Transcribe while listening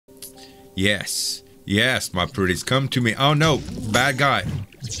Yes. Yes, my pretties, come to me. Oh no, bad guy.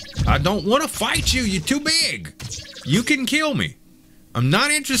 I don't want to fight you. You're too big. You can kill me. I'm not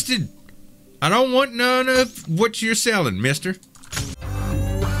interested. I don't want none of what you're selling, mister.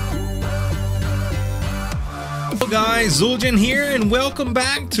 Hello guys, Zul'jin here, and welcome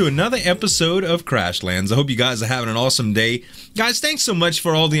back to another episode of Crashlands. I hope you guys are having an awesome day. Guys, thanks so much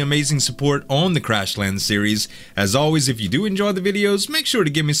for all the amazing support on the Crashlands series. As always, if you do enjoy the videos, make sure to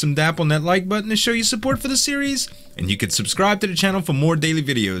give me some dap on that like button to show your support for the series. And you can subscribe to the channel for more daily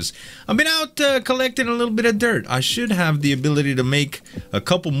videos. I've been out collecting a little bit of dirt. I should have the ability to make a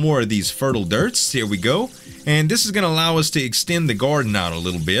couple more of these fertile dirts. Here we go. And this is going to allow us to extend the garden out a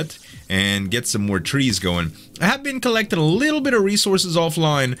little bit and get some more trees going. I have been collecting a little bit of resources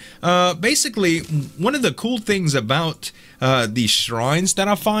offline. Basically, one of the cool things about these shrines that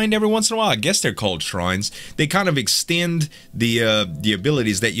I find every once in a while, I guess they're called shrines, they kind of extend the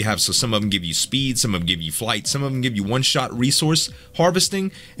abilities that you have. So some of them give you speed, some of them give you flight, some of them give you one-shot resource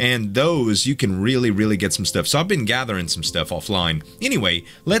harvesting, and those you can really get some stuff. So I've been gathering some stuff offline. Anyway,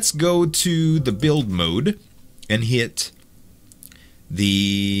 let's go to the build mode and hit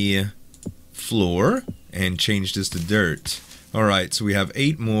the floor and change this to dirt. Alright, so we have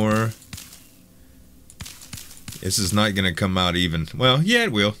 8 more. This is not gonna come out even. Well, yeah,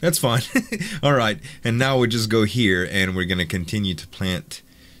 it will. That's fine. Alright, and now we'll just go here and we're gonna continue to plant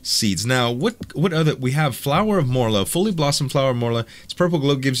seeds. Now, what other? We have Flower of Morla, fully blossomed Flower of Morla. Its purple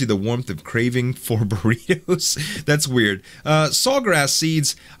glow gives you the warmth of craving for burritos. That's weird. Sawgrass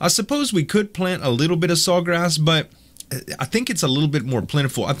seeds. I suppose we could plant a little bit of sawgrass, but I think it's a little bit more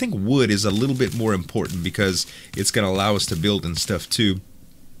plentiful. I think wood is a little bit more important because it's going to allow us to build and stuff too.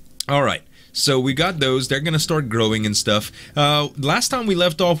 Alright, so we got those. They're going to start growing and stuff. Last time we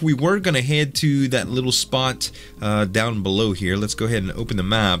left off, we were going to head to that little spot down below here. Let's go ahead and open the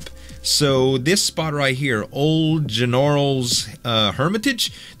map. So this spot right here, Old General's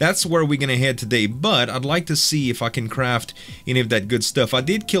Hermitage, that's where we're going to head today. But I'd like to see if I can craft any of that good stuff. I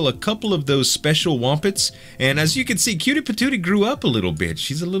did kill a couple of those special Wompets, and as you can see, Cutie Patootie grew up a little bit.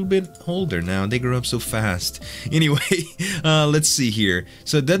 She's a little bit older now. They grew up so fast. Anyway, let's see here.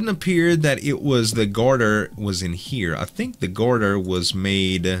 So it doesn't appear that it was the garter was in here. I think the garter was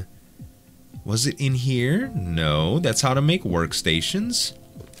made... Was it in here? No, that's how to make workstations.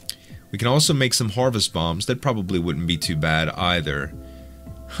 We can also make some harvest bombs. That probably wouldn't be too bad either.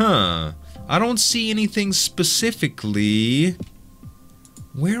 Huh. I don't see anything specifically.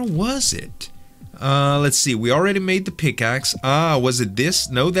 Where was it? Let's see. We already made the pickaxe. Was it this?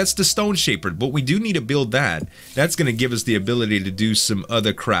 No, that's the stone shaper. But we do need to build that. That's going to give us the ability to do some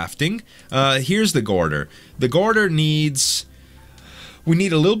other crafting. Here's the garter. The garter needs... We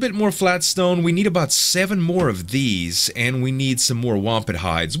need a little bit more flatstone. We need about 7 more of these, and we need some more wampet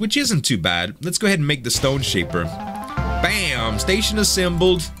hides, which isn't too bad. Let's go ahead and make the stone shaper. Bam! Station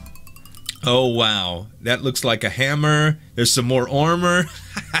assembled. Oh wow, that looks like a hammer. There's some more armor.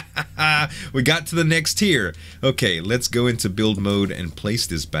 We got to the next tier. Okay, let's go into build mode and place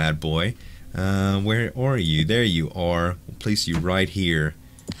this bad boy. Where are you? There you are. We'll place you right here.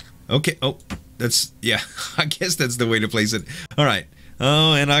 Okay. Oh, that's, yeah. I guess that's the way to place it. All right.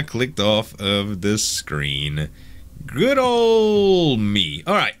 Oh, and I clicked off of the screen. Good old me.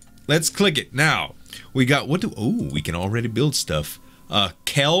 All right, let's click it. Now, we got, we can already build stuff. A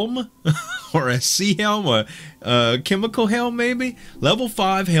kelm, or a sea helm, or a chemical helm maybe? Level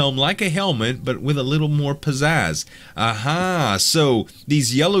 5 helm, like a helmet, but with a little more pizzazz. Aha, so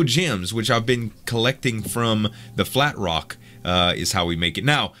these yellow gems, which I've been collecting from the flat rock, is how we make it.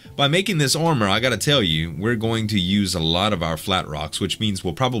 Now, by making this armor, I gotta tell you, we're going to use a lot of our flat rocks, which means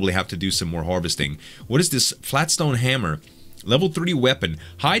we'll probably have to do some more harvesting. What is this? Flatstone hammer. Level 3 weapon.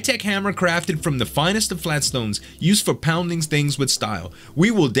 High-tech hammer crafted from the finest of flatstones, used for pounding things with style. We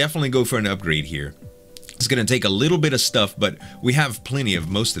will definitely go for an upgrade here. It's gonna take a little bit of stuff, but we have plenty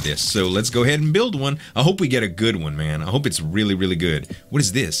of most of this. So let's go ahead and build one. I hope we get a good one, man. I hope it's really good. What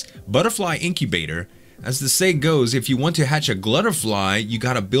is this? Butterfly incubator. As the saying goes, if you want to hatch a glutterfly, you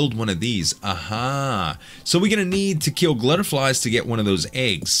gotta build one of these. Aha! So we're gonna need to kill glutterflies to get one of those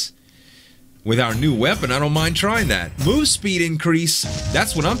eggs. With our new weapon, I don't mind trying that. Move speed increase,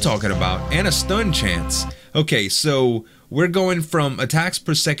 that's what I'm talking about, and a stun chance. Okay, so we're going from attacks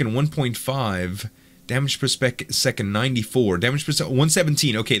per second 1.5, damage per second 94, damage per second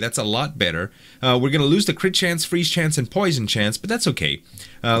 117. Okay, that's a lot better. We're gonna lose the crit chance, freeze chance, and poison chance, but that's okay.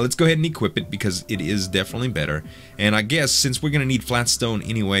 Let's go ahead and equip it because it is definitely better. And I guess since we're gonna need flatstone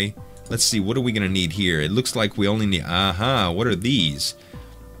anyway, let's see, what are we gonna need here? It looks like we only need, what are these?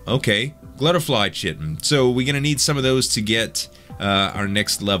 Okay, glutterfly chitin. So we're gonna need some of those to get our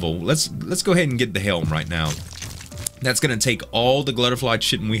next level. Let's go ahead and get the helm right now. That's going to take all the glutterfly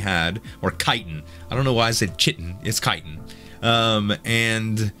chitin we had, or chitin. I don't know why I said chitin. It's chitin.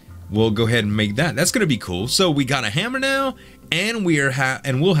 And we'll go ahead and make that. That's going to be cool. So we got a hammer now, and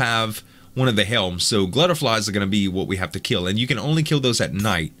we'll have one of the helms. So glutterflies are going to be what we have to kill, and you can only kill those at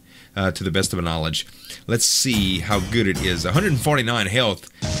night, to the best of my knowledge. Let's see how good it is. 149 health,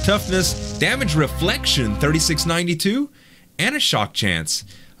 toughness, damage reflection 3692, and a shock chance.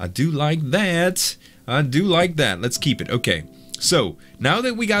 I do like that. I do like that. Let's keep it. Okay, so now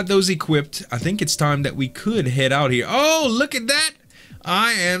that we got those equipped, I think it's time that we could head out here. Oh, look at that.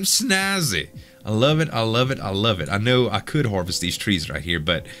 I am snazzy. I love it. I love it. I love it. I know I could harvest these trees right here,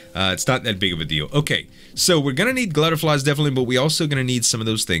 but it's not that big of a deal. Okay, so we're going to need glutterflies definitely, but we also going to need some of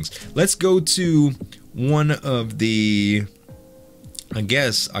those things. Let's go to one of the... I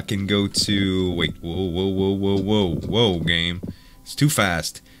guess I can go to... Wait, whoa, game. It's too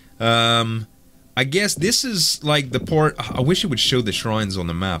fast. I guess this is like the part... I wish it would show the shrines on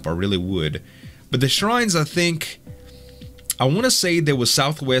the map. I really would. But the shrines, I think... I want to say they was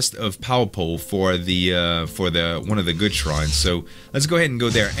southwest of Powpole for the one of the good shrines. So let's go ahead and go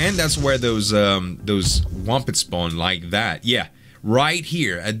there. And that's where those wampets spawn like that. Yeah, right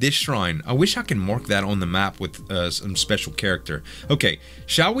here at this shrine. I wish I could mark that on the map with some special character. Okay,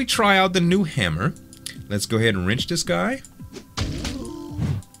 shall we try out the new hammer? Let's go ahead and wrench this guy.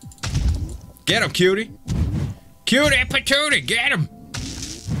 Get him, cutie. Cutie patootie, get him.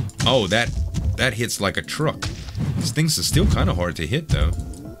 Oh, that hits like a truck. These things are still kind of hard to hit, though.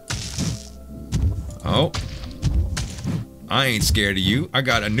 Oh. I ain't scared of you. I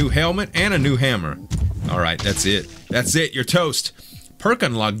got a new helmet and a new hammer. Alright, that's it. That's it, you're toast. Perk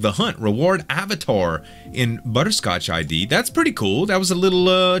unlock the hunt. Reward avatar in Butterscotch ID. That's pretty cool. That was a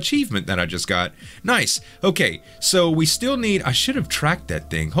little achievement that I just got. Nice. Okay, so we still need... I should have tracked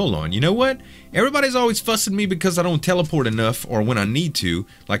that thing. Hold on. You know what? Everybody's always fussing me because I don't teleport enough, or when I need to,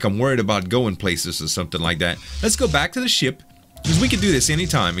 like I'm worried about going places or something like that. Let's go back to the ship, because we can do this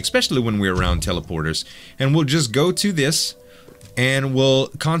anytime, especially when we're around teleporters. And we'll just go to this, and we'll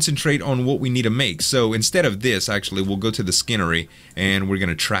concentrate on what we need to make. So instead of this, actually, we'll go to the skinnery, and we're going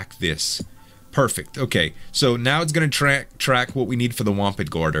to track this. Perfect. Okay, so now it's going to track what we need for the Wampet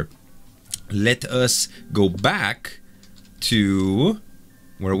Garter. Let us go back to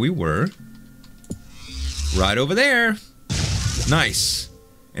where we were. Right over there. Nice.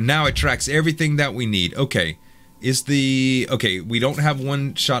 And now it tracks everything that we need. Okay. Okay, we don't have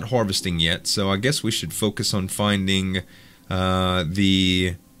one-shot harvesting yet, so I guess we should focus on finding those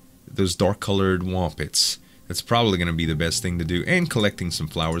dark-colored wampets. That's probably going to be the best thing to do, and collecting some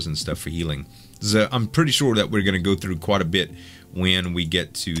flowers and stuff for healing. So I'm pretty sure that we're going to go through quite a bit when we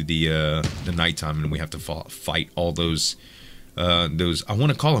get to the nighttime and we have to fight all those I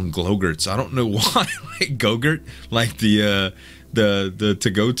want to call them glogurts. I don't know why. Like Gogurt, like the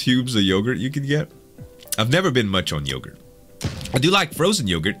to-go tubes of yogurt you can get. I've never been much on yogurt. I do like frozen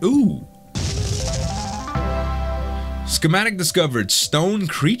yogurt. Ooh. Schematic discovered. Stone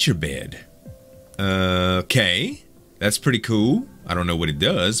creature bed. Okay. That's pretty cool. I don't know what it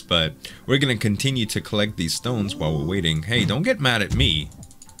does, but we're going to continue to collect these stones while we're waiting. Hey, don't get mad at me.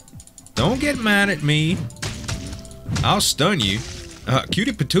 Don't get mad at me. I'll stun you.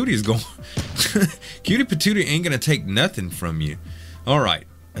 Cutie Patootie is going... Cutie Patootie ain't going to take nothing from you. Alright.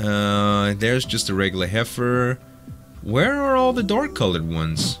 There's just a regular heifer. Where are all the dark-colored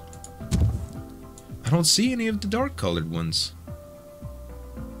ones? I don't see any of the dark-colored ones.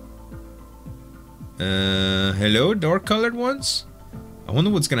 Hello, dark-colored ones? I wonder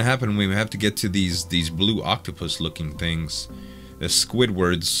what's going to happen when we have to get to these blue octopus-looking things. The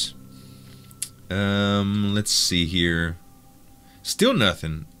Squidwards. Let's see here. Still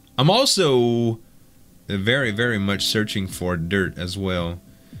nothing. I'm also very, very much searching for dirt as well.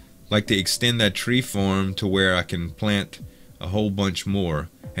 Like to extend that tree farm to where I can plant a whole bunch more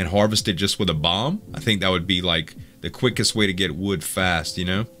and harvest it just with a bomb. I think that would be like the quickest way to get wood fast, you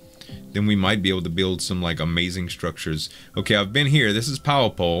know? Then we might be able to build some like amazing structures. Okay, I've been here. This is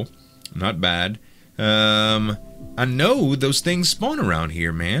Powpole. Not bad. I know those things spawn around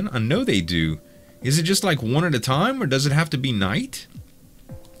here, man. I know they do. Is it just like one at a time, or does it have to be night?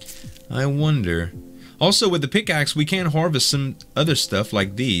 I wonder. Also, with the pickaxe, we can harvest some other stuff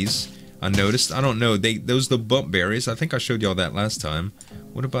like these. I noticed. I don't know. Those the bump berries. I think I showed y'all that last time.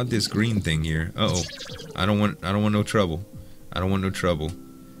 What about this green thing here? Uh-oh. I don't want no trouble. I don't want no trouble.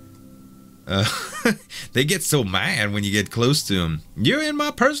 They get so mad when you get close to them. You're in my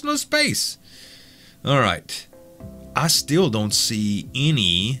personal space. Alright. I still don't see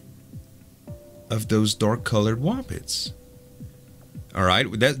any of those dark-colored wampets. Alright,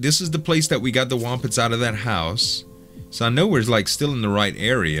 this is the place that we got the Wompets out of that house. So I know we're like still in the right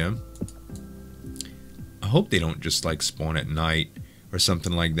area. I hope they don't just like spawn at night or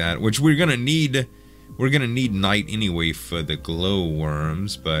something like that, which we're gonna need night anyway for the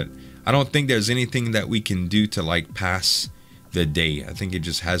glowworms, but I don't think there's anything that we can do to like pass the day. I think it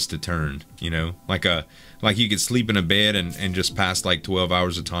just has to turn, you know, like you could sleep in a bed and just pass like 12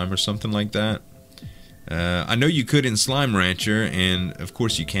 hours of time or something like that. I know you could in Slime Rancher, and of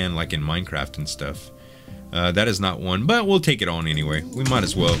course you can like in Minecraft and stuff. That is not one, but we'll take it on anyway. We might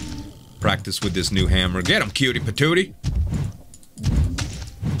as well practice with this new hammer. Get him, cutie patootie!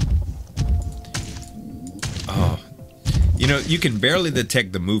 Oh, you know, you can barely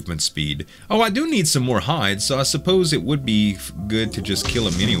detect the movement speed. Oh, I do need some more hides, so I suppose it would be good to just kill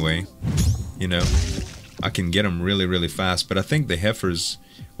him anyway. You know, I can get them really, really fast, but I think the heifers,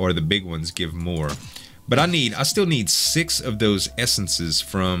 or the big ones, give more. But I still need 6 of those essences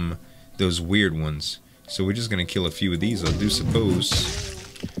from those weird ones. So we're just gonna kill a few of these, I do suppose.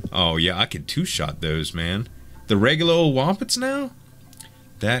 Oh yeah, I could 2-shot those, man. The regular old Wompets now?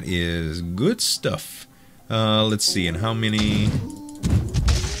 That is good stuff. Let's see, and how many?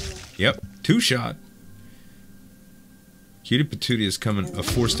 Yep, 2-shot. Cutie Patootie is coming, a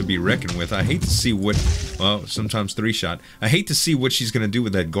force to be reckoned with. I hate to see what, well, sometimes 3-shot. I hate to see what she's gonna do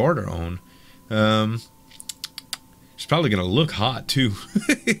with that garter on. She's probably gonna look hot too.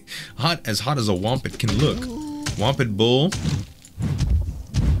 As hot as a Wompet can look. Wompet bull.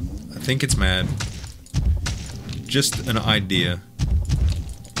 I think it's mad. Just an idea.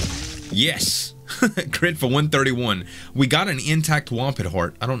 Yes! Crit for 131. We got an intact Wompet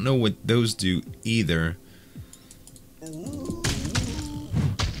heart. I don't know what those do either.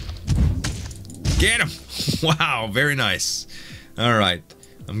 Get him! Wow, very nice. Alright,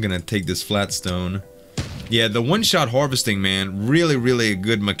 I'm gonna take this Flatstone. Yeah, the one-shot harvesting, man, really, really a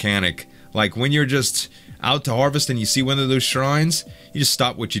good mechanic. Like, when you're just out to harvest and you see one of those shrines, you just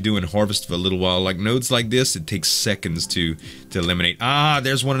stop what you do and harvest for a little while. Like, nodes like this, it takes seconds to eliminate. Ah,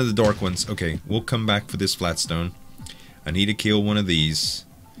 there's one of the dark ones. Okay, we'll come back for this Flatstone. I need to kill one of these.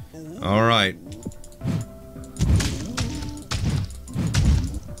 Alright.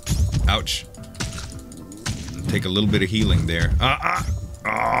 Ouch. Take a little bit of healing there.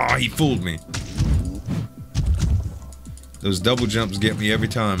 He fooled me. Those double jumps get me every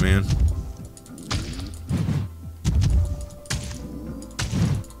time, man.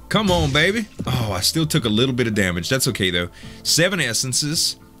 Come on, baby. Oh, I still took a little bit of damage. That's okay, though. 7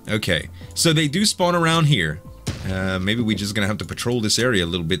 essences. Okay. So they do spawn around here. Maybe we're just gonna have to patrol this area a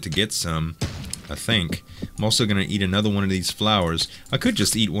little bit to get some, I think. I'm also gonna eat another one of these flowers. I could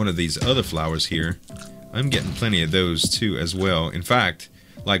just eat one of these other flowers here. I'm getting plenty of those, too, as well. In fact,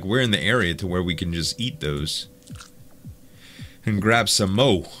 like, we're in the area to where we can just eat those. And grab some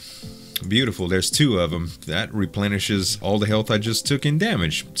more. Beautiful, there's 2 of them. That replenishes all the health I just took in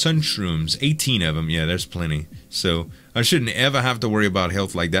damage. Sun shrooms, 18 of them. Yeah, there's plenty. So I shouldn't ever have to worry about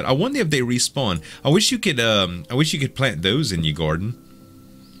health like that. I wonder if they respawn. I wish you could plant those in your garden.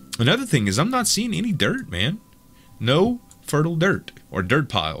 Another thing is I'm not seeing any dirt, man. No fertile dirt, or dirt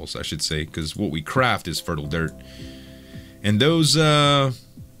piles, I should say, because what we craft is fertile dirt. And those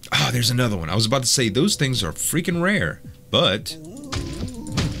there's another one. I was about to say those things are freaking rare. But,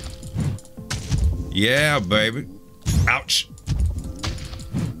 yeah, baby. Ouch.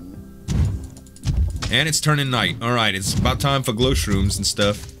 And it's turning night. Alright, it's about time for glow shrooms and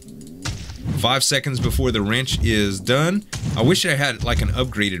stuff. 5 seconds before the wrench is done. I wish I had like an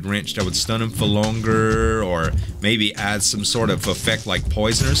upgraded wrench that would stun him for longer, or maybe add some sort of effect like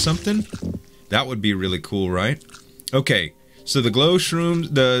poison or something. That would be really cool, right? Okay. So the glow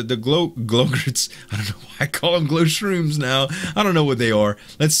shrooms, the glowgrits, I don't know why I call them glow shrooms now. I don't know what they are.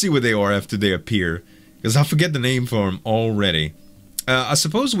 Let's see what they are after they appear, because I forget the name for them already. I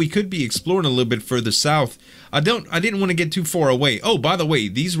suppose we could be exploring a little bit further south. I didn't want to get too far away. Oh, by the way,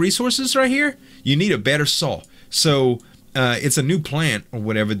 these resources right here, you need a better saw. So it's a new plant or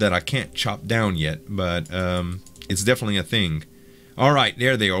whatever that I can't chop down yet, but it's definitely a thing. All right,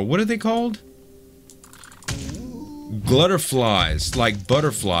 there they are. What are they called? Glutterflies, like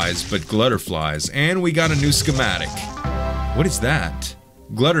butterflies, but glutterflies. And we got a new schematic. What is that?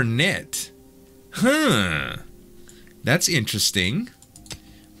 Glutternet. Huh. That's interesting.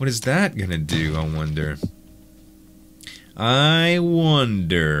 What is that gonna do, I wonder? I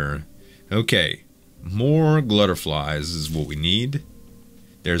wonder. Okay. More glutterflies is what we need.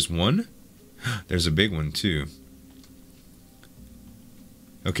 There's one. There's a big one, too.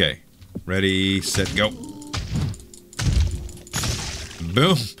 Okay. Ready, set, go.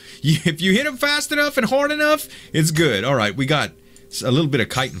 Boom. If you hit them fast enough and hard enough, it's good. Alright, we got a little bit of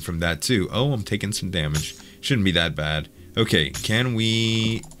chitin from that too. Oh, I'm taking some damage. Shouldn't be that bad. Okay, can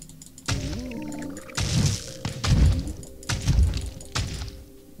we...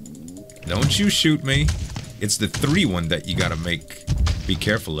 Don't you shoot me. It's the 3 one that you gotta be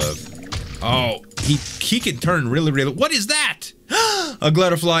careful of. Oh, he can turn really, really... What is that? A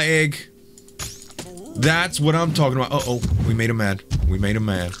glutterfly egg. That's what I'm talking about. Uh-oh, we made him mad. We made him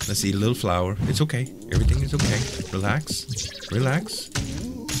mad. Let's eat a little flour. It's okay. Everything is okay. Relax. Relax.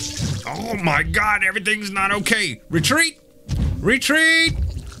 Oh my god, everything's not okay. Retreat! Retreat!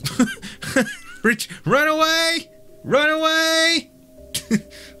 Run away! Run away!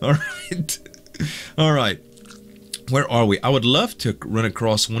 Alright. Alright. Where are we? I would love to run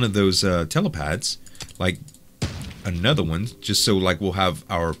across one of those telepads. Like, another one. Just so, like, we'll have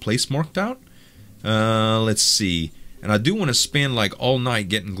our place marked out. Let's see. And I do want to spend, like, all night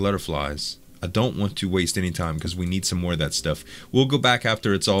getting glutterflies. I don't want to waste any time because we need some more of that stuff. We'll go back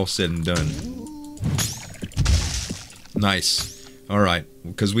after it's all said and done. Nice. Alright.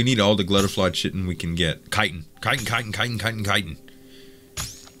 Because we need all the glutterfly chitin we can get. Chitin. Chitin, chitin, chitin, chitin, chitin.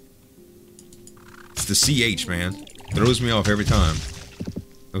 It's the CH, man. Throws me off every time.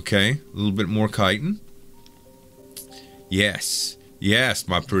 Okay. A little bit more chitin. Yes. Yes,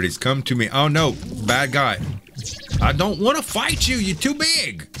 my pretties. Come to me. Oh, no. Bad guy. I don't want to fight you. You're too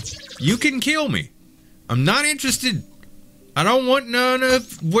big. You can kill me. I'm not interested. I don't want none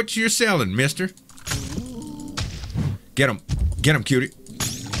of what you're selling, mister. Get him. Get him, cutie.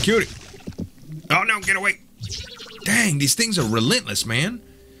 Cutie. Oh, no. Get away. Dang, these things are relentless, man.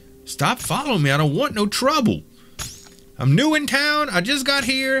 Stop following me. I don't want no trouble. I'm new in town. I just got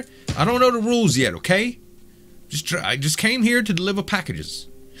here. I don't know the rules yet, okay? I just came here to deliver packages.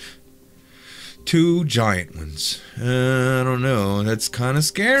 2 giant ones. I don't know. That's kind of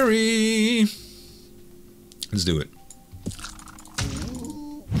scary. Let's do it.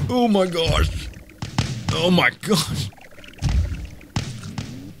 Oh my gosh. Oh my gosh.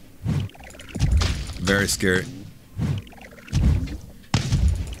 Very scary.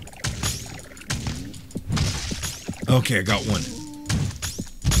 Okay, I got one.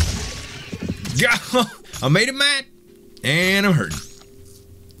 Go! I made him mad, and I'm hurting.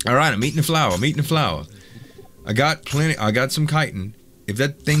 All right, I'm eating the flour. I'm eating the flour. I got plenty. I got some chitin. If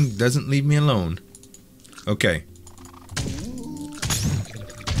that thing doesn't leave me alone. Okay.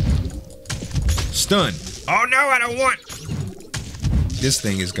 Stun. Oh no, I don't want. This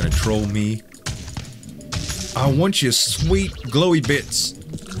thing is gonna troll me. I want your sweet glowy bits.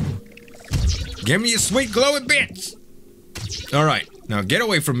 Give me your sweet glowy bits. All right, now get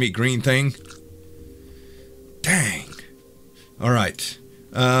away from me, green thing. Dang. All right.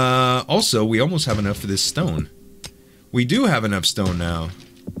 Also, we almost have enough for this stone. We do have enough stone now.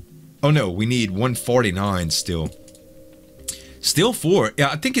 Oh no, we need 149 still. Still 4. Yeah,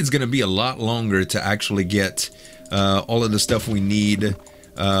 I think it's going to be a lot longer to actually get all of the stuff we need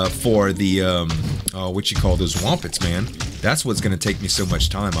for the, what you call those wampets, man. That's what's going to take me so much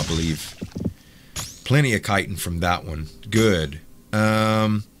time, I believe. Plenty of chitin from that one. Good.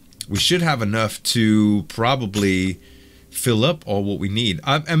 We should have enough to probably fill up all what we need.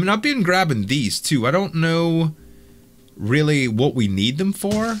 I mean, I've been grabbing these too. I don't know really what we need them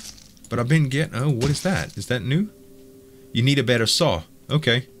for, but I've been getting... Oh, what is that? Is that new? You need a better saw.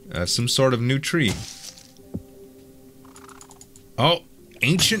 Okay. Some sort of new tree. Oh,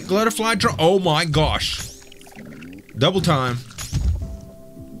 ancient glutterfly draw. Oh my gosh. Double time.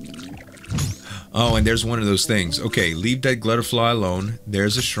 Oh, and there's one of those things. Okay, leave that glutterfly alone.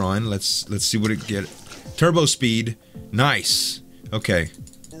 There's a shrine. Let's see what it get. Turbo speed. Nice. Okay.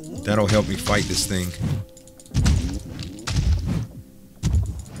 That'll help me fight this thing.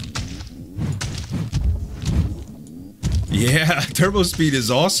 Yeah, turbo speed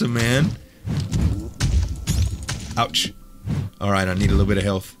is awesome, man. Ouch. Alright, I need a little bit of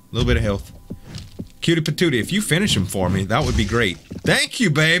health. A little bit of health. Cutie patootie, if you finish him for me, that would be great. Thank you,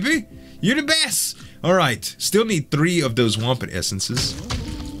 baby! You're the best! Alright, still need 3 of those wampet essences.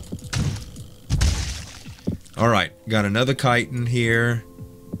 Alright, got another chitin here.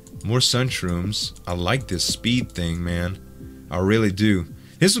 More sunshrooms. I like this speed thing, man. I really do.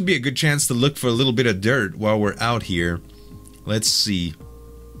 This would be a good chance to look for a little bit of dirt while we're out here. Let's see.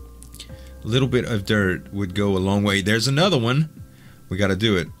 A little bit of dirt would go a long way. There's another one. We gotta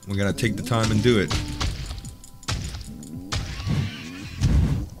do it. We gotta take the time and do it.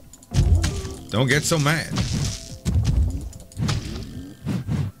 Don't get so mad.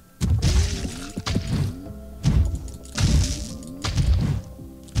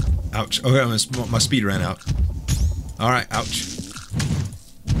 Ouch. Okay, my speed ran out. Alright, ouch.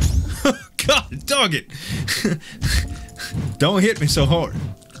 God, dog it. Don't hit me so hard.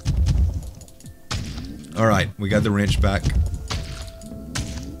 Alright, we got the wrench back.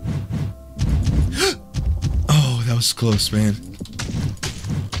 Oh, that was close, man.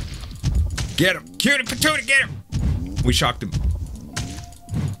 Get him! Cutie patootie, get him! We shocked him.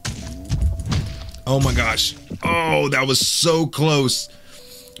 Oh my gosh. Oh, that was so close.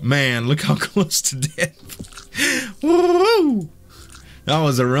 Man, look how close to death. Woo! That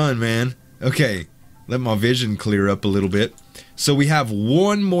was a run, man. Okay, let my vision clear up a little bit. So we have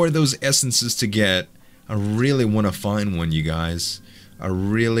one more of those essences to get. I really want to find one, you guys. I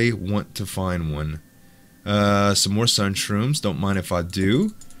really want to find one. Some more sun shrooms. Don't mind if I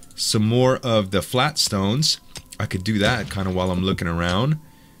do. Some more of the flatstones. I could do that kind of while I'm looking around.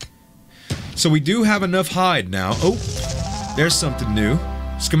 So we do have enough hide now. Oh, there's something new.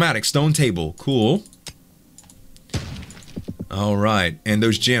 Schematic, stone table. Cool. Alright, and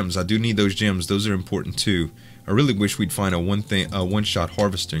those gems. I do need those gems. Those are important too. I really wish we'd find a one-shot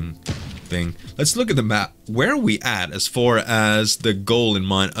harvesting thing. Let's look at the map. Where are we at as far as the goal in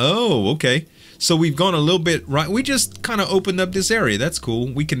mind? Oh, okay. So we've gone a little bit right. We just kind of opened up this area. That's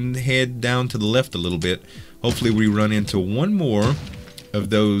cool. We can head down to the left a little bit. Hopefully we run into one more of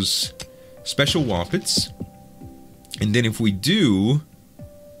those special wampets. And then if we do,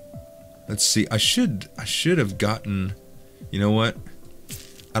 let's see. I should have gotten, you know what?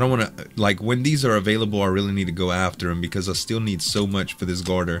 I don't want to, like, when these are available, I really need to go after them because I still need so much for this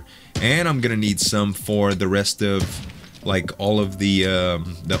garter. And I'm going to need some for the rest of, like, all of the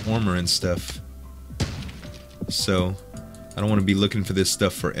armor and stuff. So, I don't want to be looking for this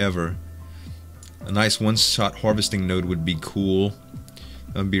stuff forever. A nice one-shot harvesting node would be cool.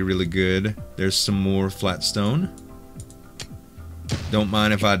 That would be really good. There's some more flatstone. Don't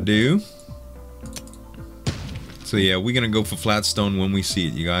mind if I do. So yeah, we're gonna go for flatstone when we see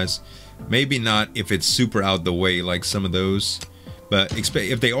it, you guys. Maybe not if it's super out the way like some of those, but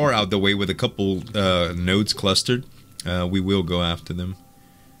if they are out the way with a couple nodes clustered, we will go after them.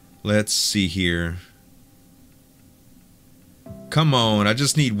 Let's see here. Come on, I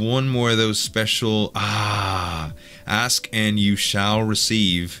just need one more of those special... ask and you shall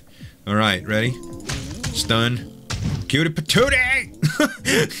receive. Alright, ready? Stun. Cutie patootie!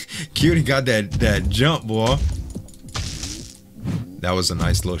 Cutie got that jump, boy. That was a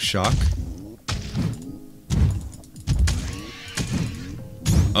nice little shock.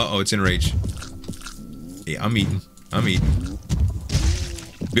 Uh-oh, it's enraged. Yeah, I'm eating.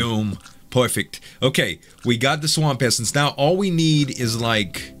 Boom. Perfect. Okay, we got the swamp essence. Now, all we need is,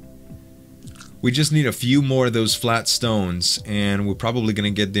 like... We just need a few more of those flat stones, and we're probably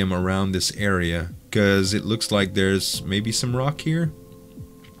going to get them around this area, because it looks like there's maybe some rock here.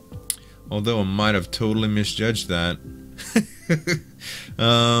 Although I might have totally misjudged that.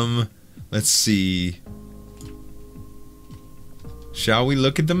 Let's see. Shall we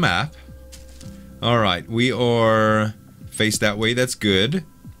look at the map? Alright, we are faced that way. That's good.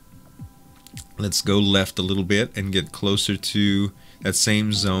 Let's go left a little bit and get closer to that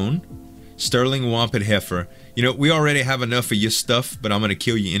same zone. Sterling Wampet Heifer. You know, we already have enough of your stuff, but I'm going to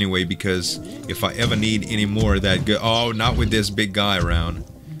kill you anyway because if I ever need any more of that good... Oh, not with this big guy around.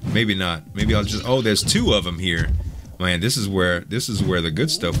 Maybe not. Maybe I'll just... Oh, there's two of them here. Man, this is where the good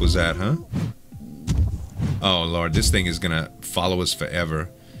stuff was at, huh? Oh, Lord, this thing is going to follow us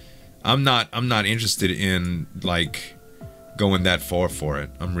forever. I'm not interested in, like, going that far for it.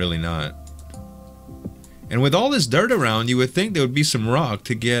 I'm really not. And with all this dirt around, you would think there would be some rock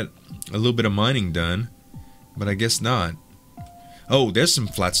to get a little bit of mining done, but I guess not. Oh, there's some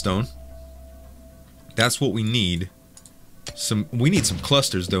flatstone. That's what we need. We need some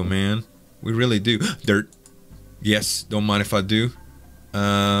clusters though, man. We really do. Dirt. Yes, don't mind if I do. There's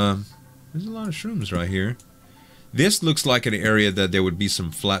a lot of shrooms right here. This looks like an area that there would be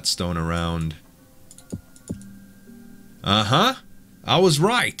some flatstone around. Uh-huh. I was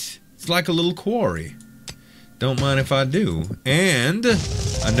right. It's like a little quarry. Don't mind if I do. And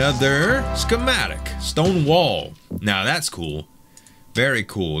another schematic. Stone wall. Now that's cool. Very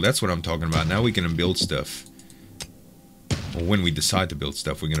cool. That's what I'm talking about. Now we can build stuff. Well, when we decide to build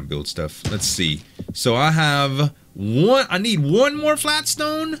stuff, we're going to build stuff. Let's see. So I have one. I need one more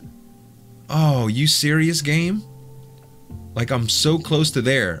flatstone? Oh, you serious, game? Like, I'm so close to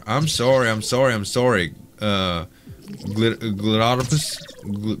there. I'm sorry. Gladopus?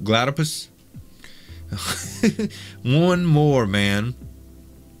 One more, man,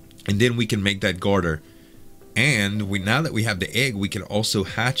 and then we can make that garter. And now that we have the egg, we can also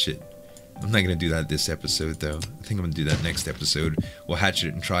hatch it. I'm not gonna do that this episode though. I think I'm gonna do that next episode. We'll hatch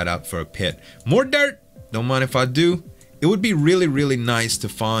it and try it out for a pet. More dirt. Don't mind if I do. It would be really, really nice to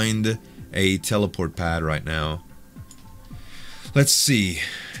find a teleport pad right now. Let's see.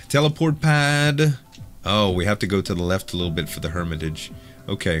 Teleport pad. Oh, we have to go to the left a little bit for the hermitage.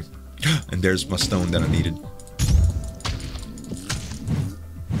 Okay. And there's my stone that I needed.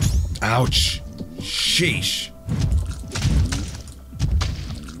 Ouch. Sheesh.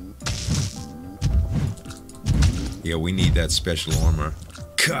 Yeah, we need that special armor.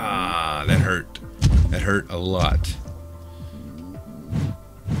 Gah, that hurt. That hurt a lot.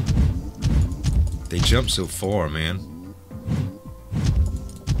 They jump so far, man.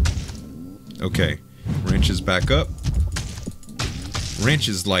 Okay. Wrench is back up. Wrench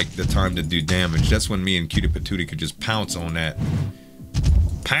is like the time to do damage. That's when me and Cutie Patootie could just pounce on that.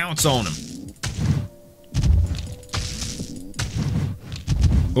 Pounce on him.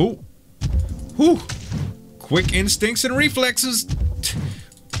 Oh. Whew. Quick instincts and reflexes.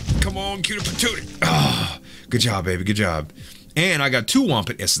 Come on, Cutie Patootie. Ah, good job, baby. Good job. And I got 2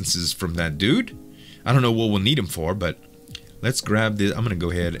 Wampet essences from that dude. I don't know what we'll need them for, but let's grab this. I'm going to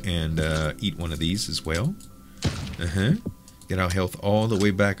go ahead and eat one of these as well. Get our health all the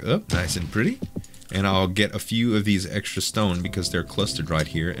way back up. Nice and pretty. And I'll get a few of these extra stone because they're clustered right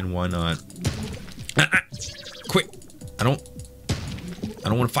here. And why not? Quick. I don't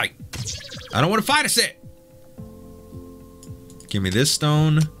want to fight. I don't want to fight, I said. Give me this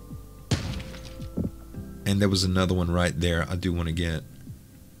stone. And there was another one right there I do want to get.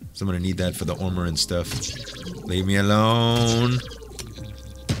 So I'm going to need that for the armor and stuff. Leave me alone.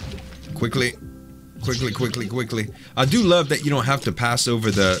 Quickly. Quickly, quickly, quickly. I do love that you don't have to pass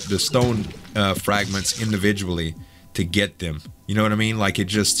over the stone fragments individually to get them. You know what I mean? Like it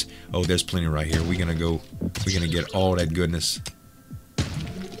just... Oh, there's plenty right here. We're going to get all that goodness.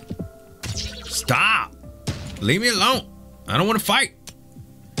 Stop! Leave me alone. I don't want to fight.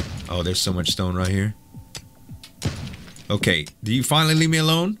 Oh, there's so much stone right here. Okay, do you finally leave me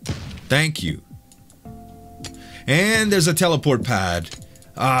alone? Thank you. And there's a teleport pad.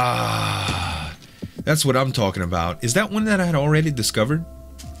 Ah, that's what I'm talking about. Is that one that I had already discovered?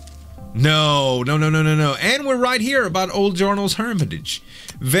 No. And we're right here about Old Jarnell's Hermitage.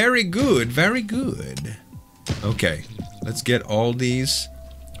 Very good, very good. Okay, let's get all these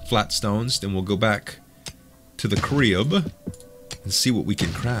flatstones, then we'll go back to the crib and see what we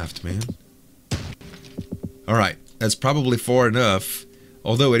can craft, man. Alright, that's probably far enough.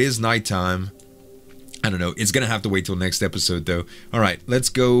 Although it is nighttime. I don't know. It's going to have to wait till next episode, though. Alright, let's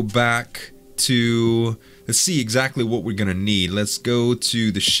go back to... Let's see exactly what we're going to need. Let's go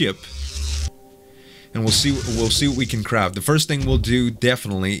to the ship. And we'll see what we can craft. The first thing we'll do,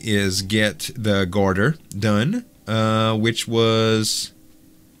 definitely, is get the garter done. Which was...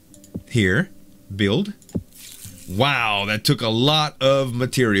 Here. Build. Wow, that took a lot of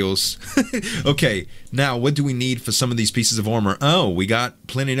materials. Okay, now what do we need for some of these pieces of armor? Oh, we got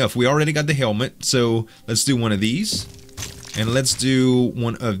plenty enough. We already got the helmet, so let's do one of these. And let's do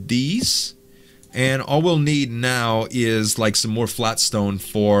one of these. And all we'll need now is like some more flatstone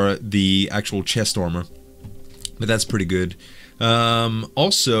for the actual chest armor. But that's pretty good.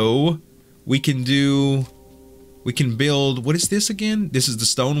 Also, we can build, what is this again? This is the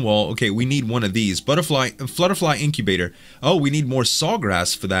stone wall. Okay, we need one of these. Flutterfly incubator. Oh, we need more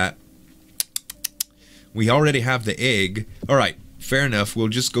sawgrass for that. We already have the egg. Alright, fair enough. We'll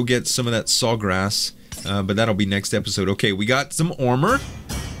just go get some of that sawgrass. But that'll be next episode. Okay, we got some armor.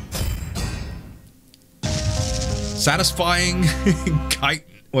 Satisfying kite.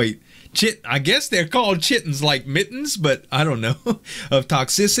 Wait, I guess they're called chittens like mittens, but I don't know. Of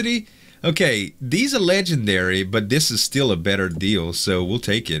toxicity. Okay, these are legendary, but this is still a better deal, so we'll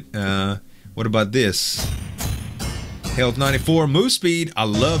take it. What about this? Health 94, move speed. I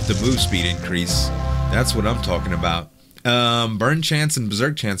love the move speed increase. That's what I'm talking about. Burn chance and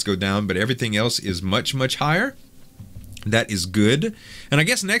berserk chance go down, but everything else is much, much higher. That is good. And I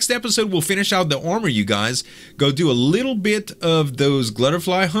guess next episode we'll finish out the armor, you guys. Go do a little bit of those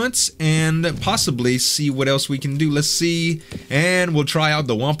glutterfly hunts and possibly see what else we can do. Let's see. And we'll try out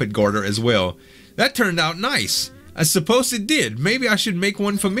the Wampet Garter as well. That turned out nice. I suppose it did. Maybe I should make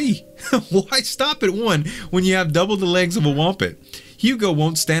one for me. Why stop at one when you have double the legs of a Wampet? Hugo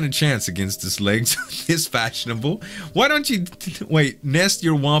won't stand a chance against his legs this fashionable. Why don't you wait, nest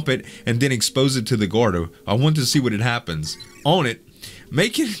your Wampet and then expose it to the garter? I want to see what it happens. Own it.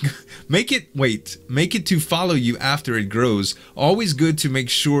 Make it to follow you after it grows. Always good to make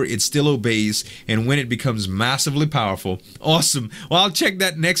sure it still obeys and when it becomes massively powerful. Awesome. Well, I'll check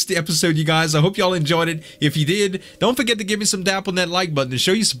that next episode, you guys. I hope y'all enjoyed it. If you did, don't forget to give me some dap on that like button to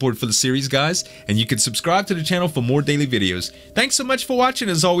show your support for the series, guys. And you can subscribe to the channel for more daily videos. Thanks so much for watching.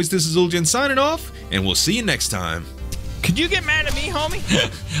 As always, this is Uljan signing off, and we'll see you next time. Could you get mad at me, homie?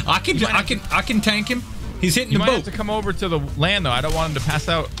 I can tank him. He's hitting You the might boat. have to come over to the land, though. I don't want him to pass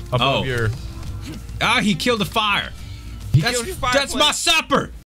out above your... Ah, he killed the fire. He killed your fireplace. That's my supper.